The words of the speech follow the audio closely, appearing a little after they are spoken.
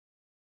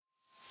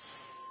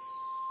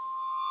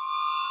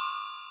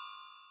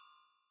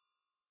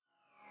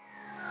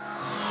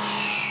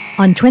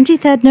On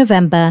 23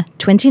 November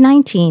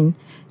 2019,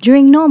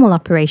 during normal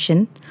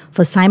operation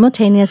for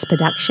simultaneous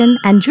production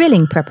and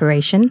drilling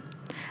preparation,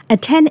 a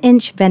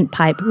 10-inch vent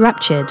pipe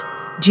ruptured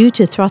due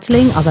to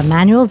throttling of a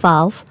manual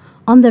valve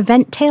on the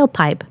vent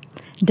tailpipe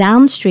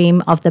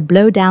downstream of the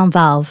blowdown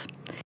valve,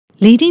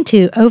 leading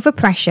to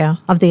overpressure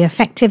of the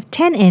effective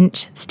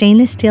 10-inch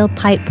stainless steel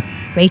pipe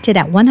rated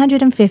at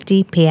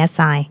 150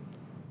 psi.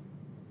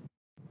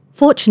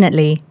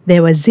 Fortunately,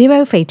 there were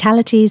 0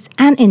 fatalities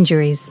and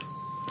injuries.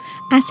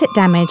 Asset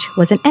damage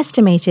was an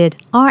estimated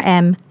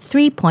Rm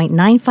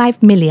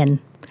 3.95 million.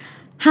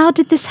 How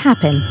did this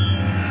happen?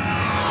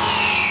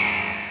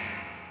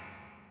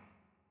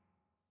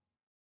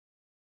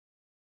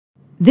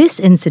 This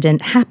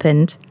incident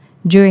happened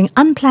during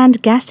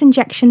unplanned gas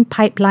injection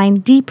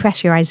pipeline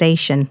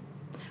depressurization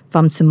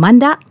from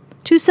Sumanda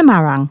to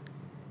Semarang.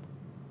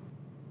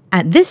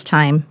 At this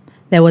time,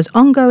 there was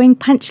ongoing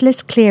punch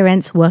list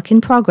clearance work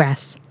in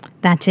progress,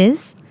 that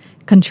is,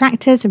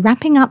 contractors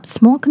wrapping up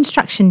small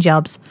construction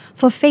jobs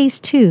for Phase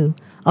 2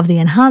 of the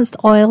Enhanced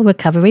Oil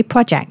Recovery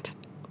Project.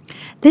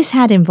 This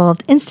had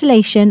involved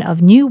installation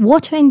of new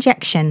water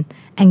injection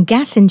and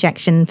gas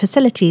injection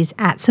facilities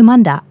at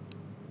Sumanda.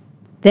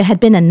 There had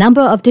been a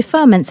number of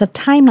deferments of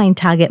timeline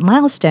target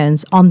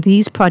milestones on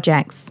these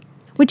projects,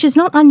 which is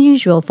not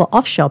unusual for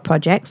offshore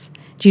projects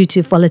due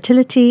to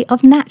volatility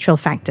of natural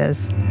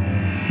factors.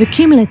 The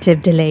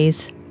cumulative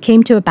delays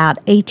came to about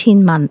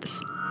 18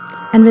 months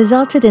and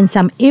resulted in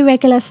some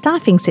irregular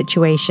staffing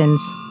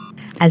situations,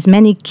 as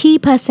many key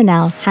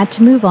personnel had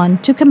to move on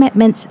to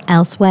commitments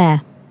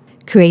elsewhere,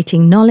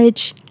 creating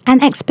knowledge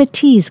and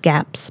expertise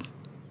gaps.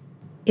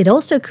 It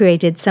also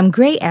created some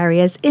grey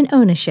areas in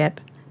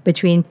ownership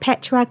between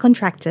Petra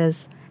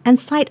contractors and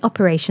site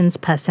operations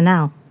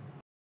personnel.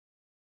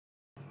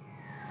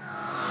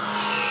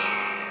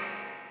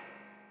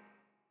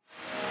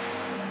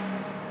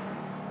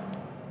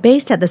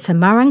 Based at the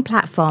Semarang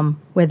platform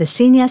were the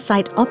senior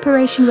site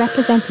operation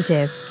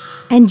representative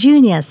and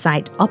junior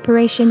site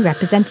operation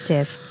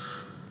representative.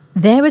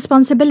 Their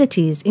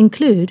responsibilities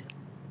include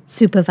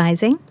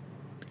supervising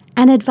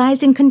and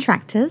advising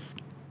contractors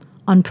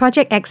on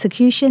project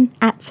execution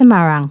at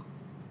Semarang.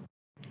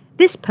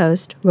 This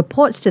post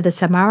reports to the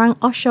Semarang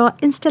Offshore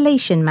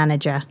Installation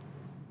Manager.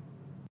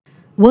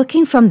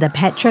 Working from the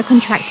Petra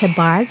contractor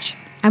barge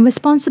and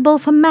responsible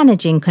for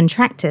managing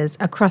contractors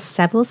across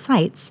several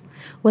sites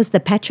was the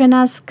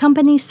Petronas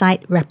company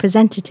site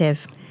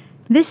representative.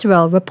 This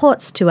role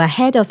reports to a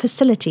head of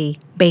facility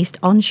based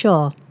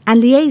onshore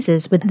and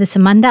liaises with the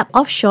Sumanda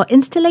Offshore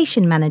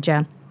Installation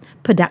Manager,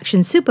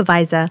 production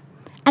supervisor,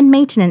 and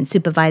maintenance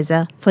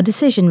supervisor for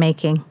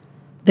decision-making.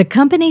 The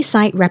company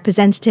site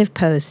representative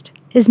post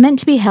is meant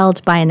to be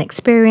held by an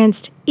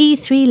experienced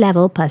E3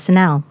 level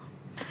personnel.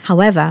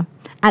 However,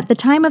 at the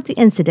time of the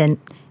incident,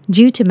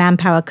 due to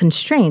manpower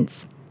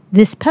constraints,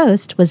 this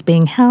post was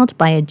being held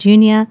by a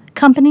junior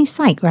company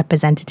site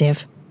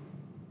representative.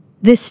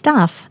 This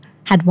staff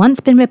had once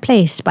been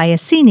replaced by a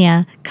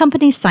senior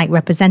company site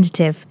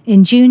representative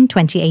in June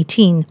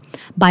 2018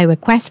 by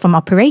request from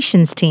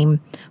operations team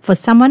for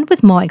someone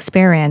with more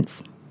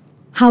experience.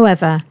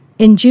 However,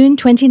 in June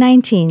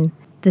 2019,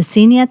 the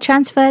senior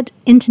transferred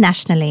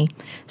internationally,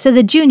 so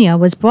the junior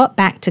was brought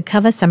back to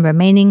cover some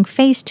remaining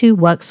Phase 2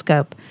 work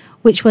scope,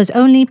 which was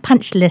only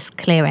punch list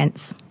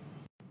clearance.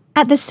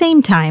 At the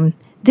same time,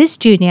 this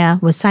junior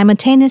was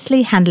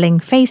simultaneously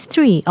handling Phase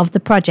 3 of the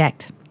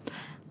project.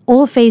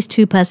 All Phase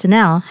 2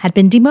 personnel had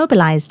been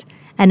demobilized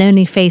and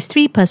only Phase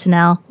 3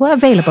 personnel were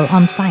available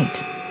on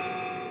site.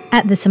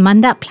 At the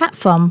Sumanda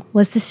platform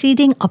was the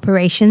seeding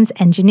operations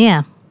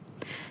engineer.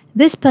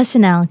 This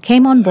personnel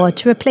came on board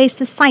to replace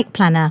the site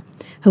planner,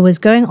 who was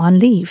going on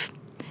leave.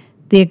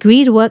 The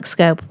agreed work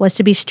scope was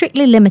to be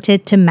strictly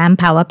limited to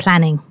manpower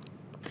planning.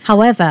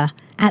 However,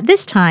 at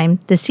this time,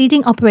 the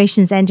seeding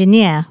operations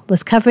engineer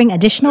was covering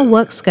additional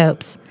work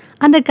scopes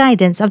under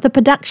guidance of the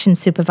production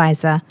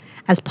supervisor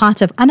as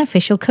part of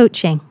unofficial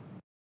coaching.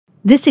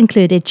 This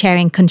included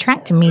chairing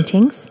contractor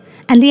meetings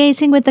and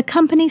liaising with the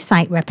company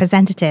site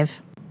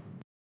representative.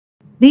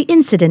 The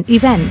incident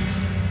events: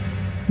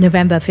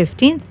 November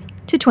 15th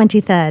to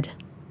 23rd.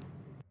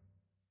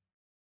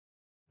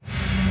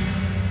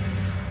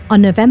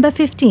 On November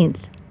 15th,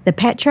 the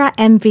Petra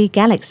MV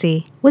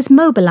Galaxy was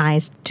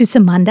mobilized to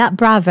Sumanda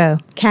Bravo,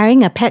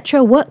 carrying a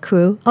Petra work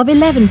crew of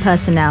 11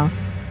 personnel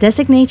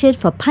designated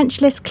for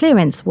punch list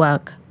clearance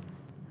work.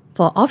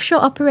 For offshore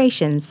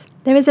operations,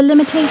 there is a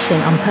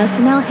limitation on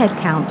personnel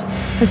headcount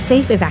for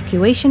safe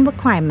evacuation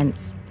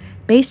requirements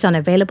based on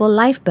available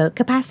lifeboat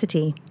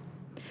capacity.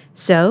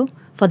 So,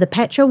 for the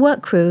Petra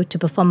work crew to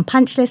perform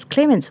punch list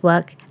clearance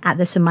work at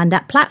the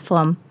Sumanda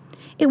platform,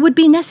 it would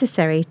be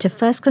necessary to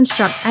first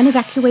construct an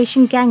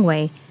evacuation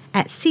gangway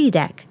at sea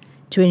deck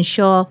to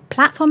ensure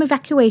platform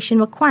evacuation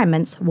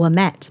requirements were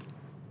met.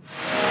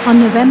 On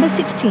November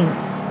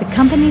 16th, the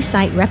company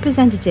site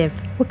representative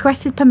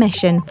requested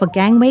permission for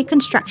gangway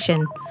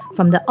construction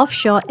from the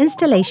offshore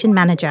installation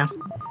manager,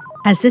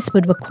 as this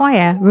would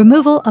require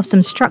removal of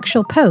some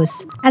structural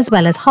posts as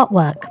well as hot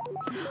work.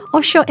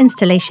 Offshore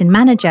Installation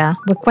Manager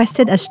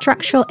requested a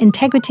structural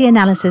integrity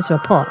analysis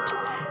report.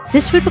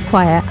 This would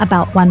require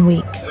about 1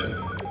 week.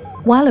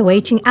 While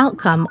awaiting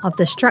outcome of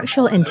the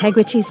structural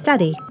integrity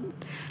study,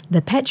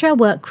 the Petra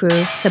work crew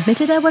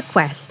submitted a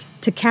request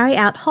to carry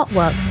out hot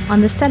work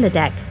on the cellar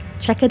deck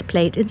checkered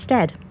plate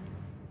instead.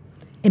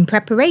 In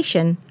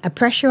preparation, a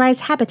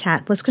pressurized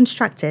habitat was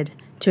constructed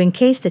to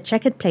encase the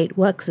checkered plate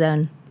work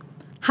zone.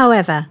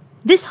 However,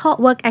 this hot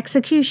work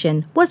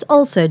execution was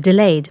also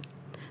delayed.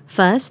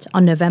 First,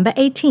 on November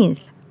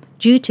 18th,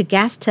 due to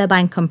gas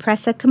turbine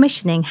compressor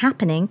commissioning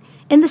happening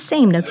in the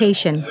same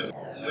location.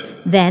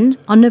 Then,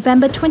 on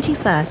November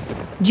 21st,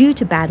 due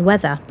to bad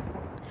weather.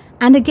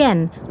 And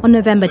again on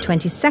November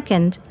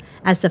 22nd,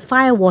 as the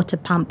fire water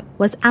pump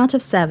was out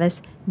of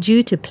service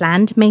due to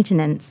planned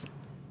maintenance.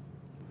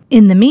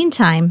 In the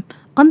meantime,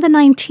 on the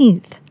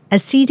 19th, a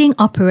seeding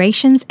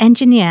operations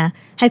engineer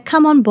had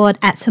come on board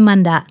at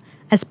Sumandat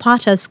as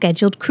part of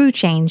scheduled crew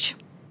change.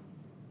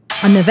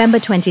 On November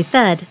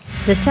 23rd,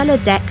 the cellar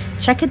deck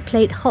checkered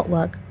plate hot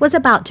work was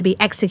about to be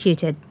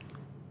executed.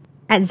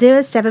 At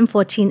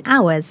 0714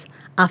 hours,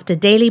 after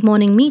daily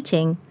morning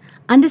meeting,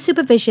 under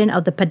supervision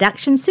of the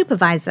production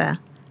supervisor,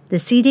 the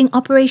seeding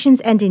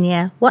operations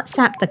engineer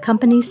WhatsApped the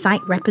company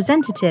site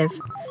representative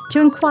to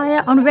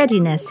inquire on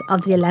readiness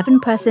of the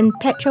 11-person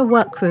Petra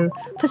work crew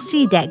for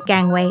sea deck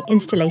gangway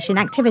installation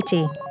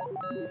activity.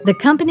 The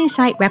company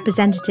site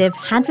representative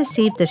had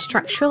received the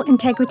structural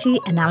integrity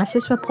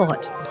analysis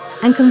report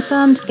and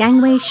confirmed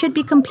gangway should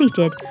be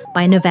completed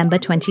by November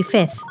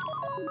 25th.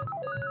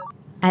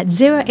 At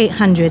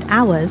 0800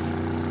 hours,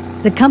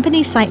 the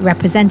company site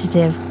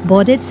representative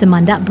boarded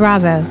Sumandat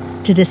Bravo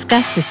to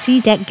discuss the sea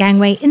deck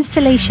gangway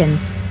installation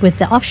with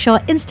the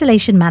offshore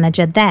installation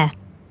manager there.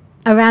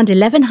 Around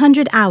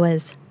 1100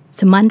 hours,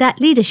 Sumandat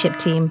leadership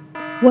team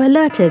were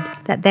alerted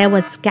that there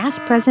was gas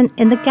present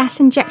in the gas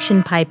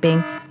injection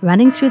piping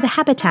running through the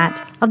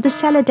habitat of the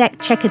cellar deck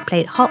checkered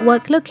plate hot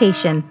work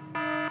location.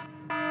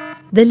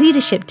 The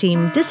leadership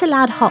team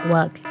disallowed hot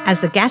work as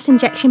the gas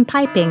injection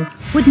piping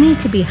would need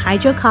to be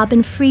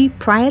hydrocarbon-free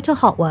prior to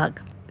hot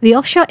work. The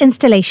offshore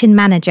installation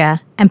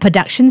manager and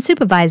production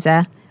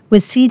supervisor,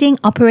 with seeding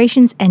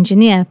operations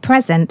engineer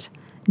present,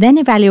 then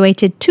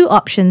evaluated 2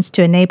 options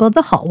to enable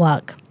the hot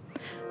work.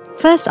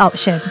 First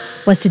option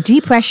was to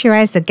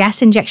depressurize the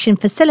gas injection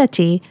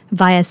facility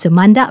via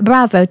Sumandat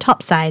Bravo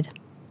topside.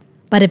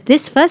 But if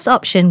this first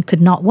option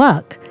could not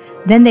work,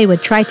 then they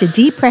would try to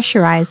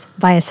depressurize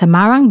via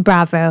Semarang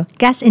Bravo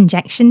gas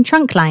injection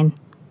trunk line.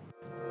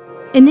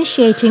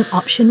 Initiating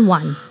option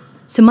 1,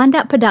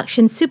 Sumandat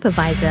production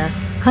supervisor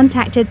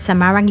contacted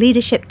Semarang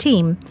leadership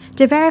team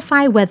to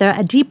verify whether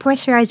a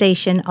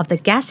depressurization of the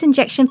gas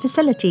injection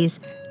facilities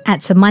at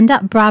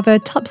Sumandat Bravo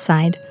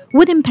topside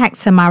would impact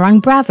Semarang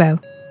Bravo.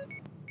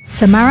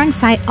 Semarang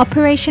site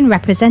operation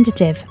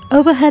representative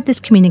overheard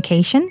this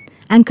communication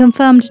and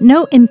confirmed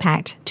no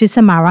impact to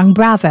Semarang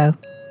Bravo.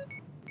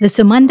 The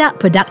Sumandat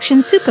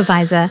production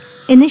supervisor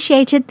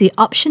initiated the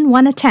option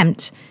 1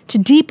 attempt to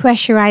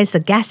depressurize the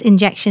gas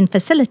injection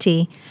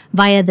facility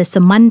via the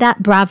Sumandat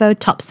Bravo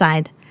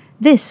topside.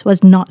 This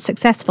was not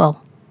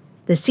successful.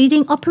 The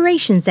seeding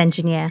operations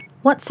engineer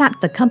WhatsApped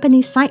the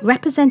company site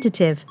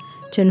representative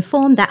to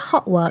inform that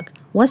hot work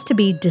was to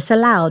be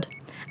disallowed,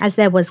 as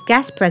there was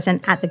gas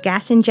present at the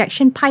gas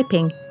injection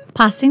piping,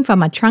 passing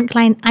from a trunk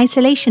line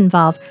isolation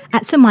valve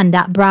at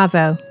Sumandat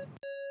Bravo.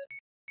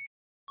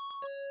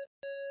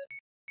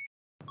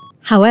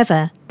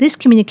 However, this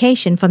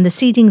communication from the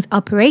seeding's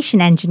operation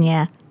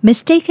engineer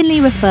mistakenly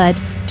referred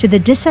to the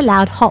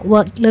disallowed hot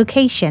work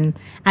location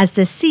as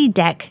the sea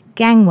deck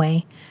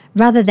gangway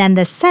rather than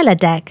the cellar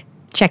deck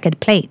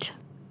checkered plate.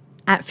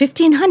 At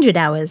 1500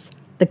 hours,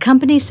 the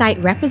company site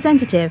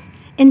representative,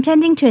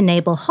 intending to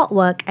enable hot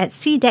work at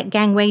sea deck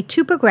gangway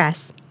to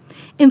progress,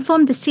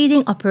 informed the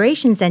seeding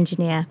operations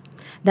engineer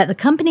that the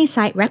company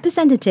site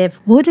representative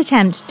would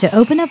attempt to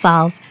open a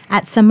valve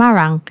at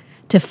Semarang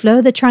to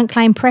flow the trunk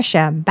line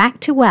pressure back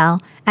to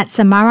well at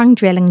Semarang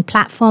drilling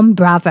platform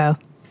Bravo.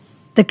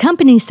 The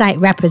company site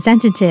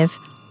representative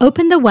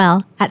opened the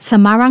well at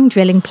Semarang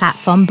drilling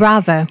platform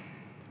Bravo.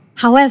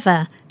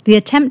 However, the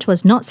attempt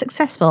was not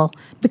successful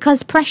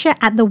because pressure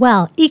at the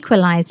well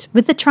equalized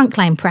with the trunk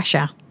line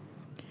pressure.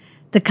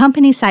 The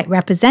company site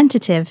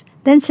representative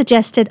then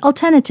suggested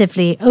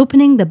alternatively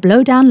opening the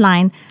blowdown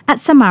line at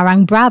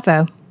Semarang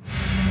Bravo.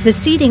 The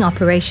seeding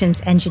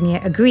operations engineer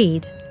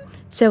agreed,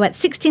 so at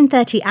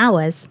 1630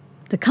 hours,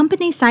 the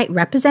company site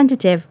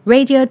representative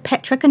radioed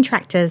Petra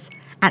contractors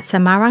at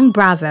Semarang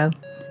Bravo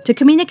to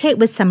communicate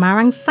with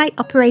Semarang site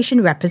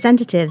operation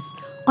representatives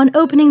on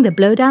opening the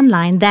blowdown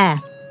line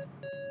there.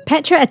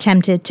 Petra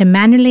attempted to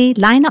manually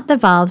line up the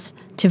valves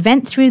to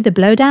vent through the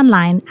blowdown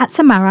line at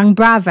Semarang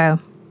Bravo.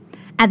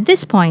 At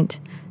this point,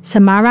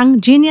 Semarang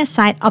junior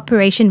site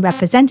operation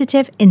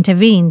representative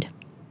intervened.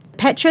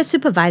 Petra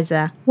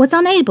supervisor was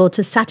unable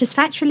to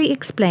satisfactorily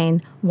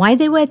explain why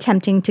they were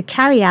attempting to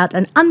carry out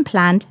an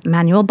unplanned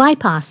manual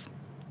bypass.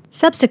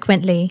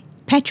 Subsequently,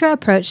 Petra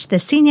approached the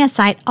senior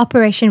site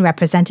operation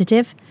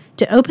representative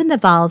to open the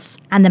valves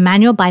and the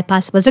manual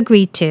bypass was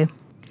agreed to.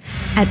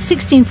 At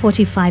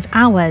 16:45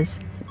 hours,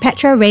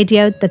 Petra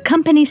radioed the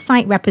company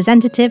site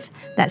representative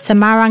that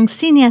Semarang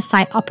Senior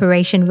Site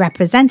Operation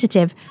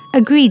Representative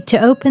agreed to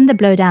open the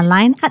blowdown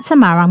line at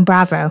Semarang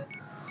Bravo.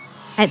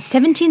 At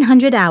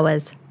 1700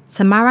 hours,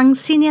 Semarang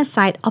Senior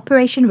Site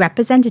Operation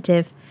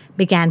Representative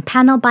began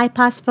panel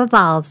bypass for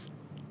valves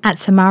at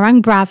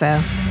Semarang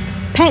Bravo.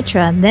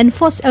 Petra then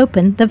forced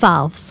open the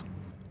valves.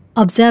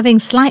 Observing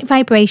slight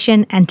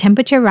vibration and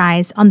temperature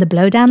rise on the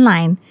blowdown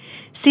line,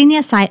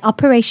 Senior Site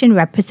Operation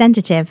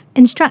Representative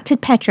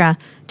instructed Petra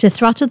to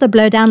throttle the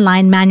blowdown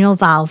line manual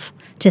valve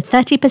to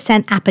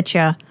 30%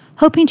 aperture,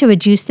 hoping to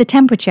reduce the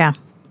temperature.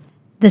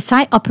 The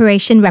Site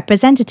Operation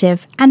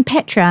Representative and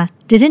Petra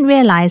didn't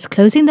realize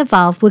closing the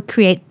valve would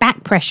create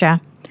back pressure,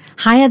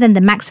 higher than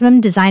the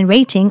maximum design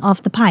rating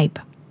of the pipe.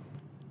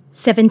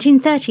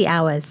 1730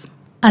 hours.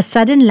 A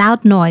sudden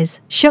loud noise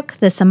shook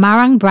the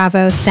Semarang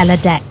Bravo cellar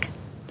deck.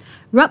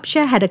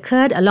 Rupture had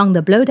occurred along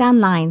the blowdown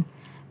line,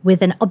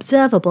 with an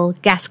observable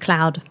gas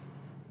cloud.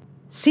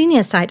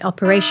 Senior Site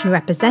Operation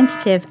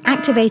Representative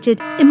activated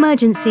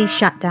emergency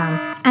shutdown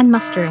and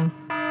mustering.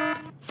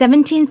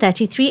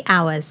 1733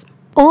 hours.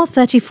 All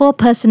 34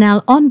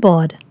 personnel on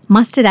board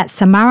mustered at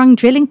Semarang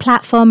Drilling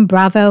Platform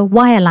Bravo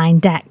wireline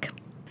deck.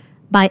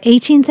 By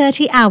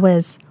 1830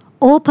 hours,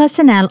 all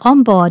personnel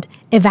on board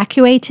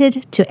evacuated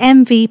to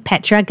MV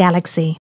Petra Galaxy.